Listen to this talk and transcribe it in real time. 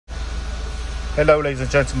Hello ladies and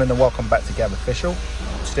gentlemen, and welcome back to Gab Official.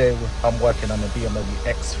 Today I'm working on the BMW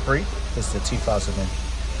X3. This is the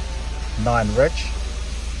 2009 reg.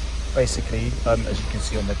 Basically, as you can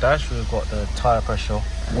see on the dash, we've got the tyre pressure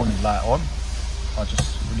warning light on. I'll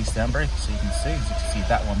just release the handbrake so you can see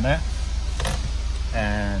that one there.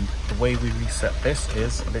 And the way we reset this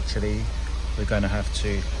is literally we're going to have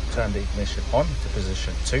to turn the ignition on to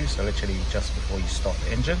position 2, so literally just before you start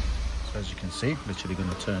the engine. So as you can see, literally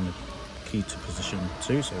going to turn the key to position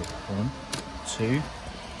 2, so 1, 2, and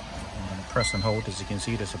then press and hold. As you can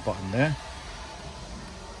see, there's a button there.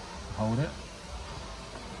 Hold it,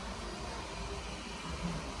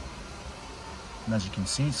 and as you can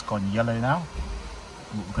see, it's gone yellow now.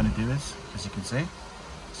 What we're going to do is, as you can see,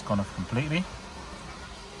 it's gone off completely.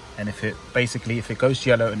 And if it goes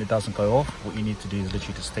yellow and it doesn't go off, what you need to do is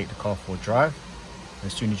literally just take the car for a drive.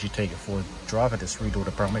 As soon as you take it for a drive, I just read all the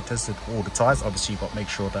parameters of all the tyres. Obviously, you've got to make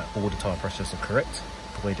sure that all the tyre pressures are correct,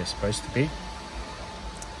 the way they're supposed to be.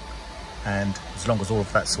 And as long as all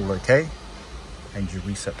of that's all okay, and you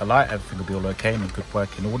reset the light, everything will be all okay and in good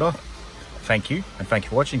working order. Thank you, and thank you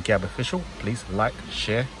for watching Gab Official. Please like,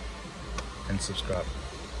 share, and subscribe.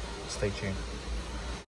 Stay tuned.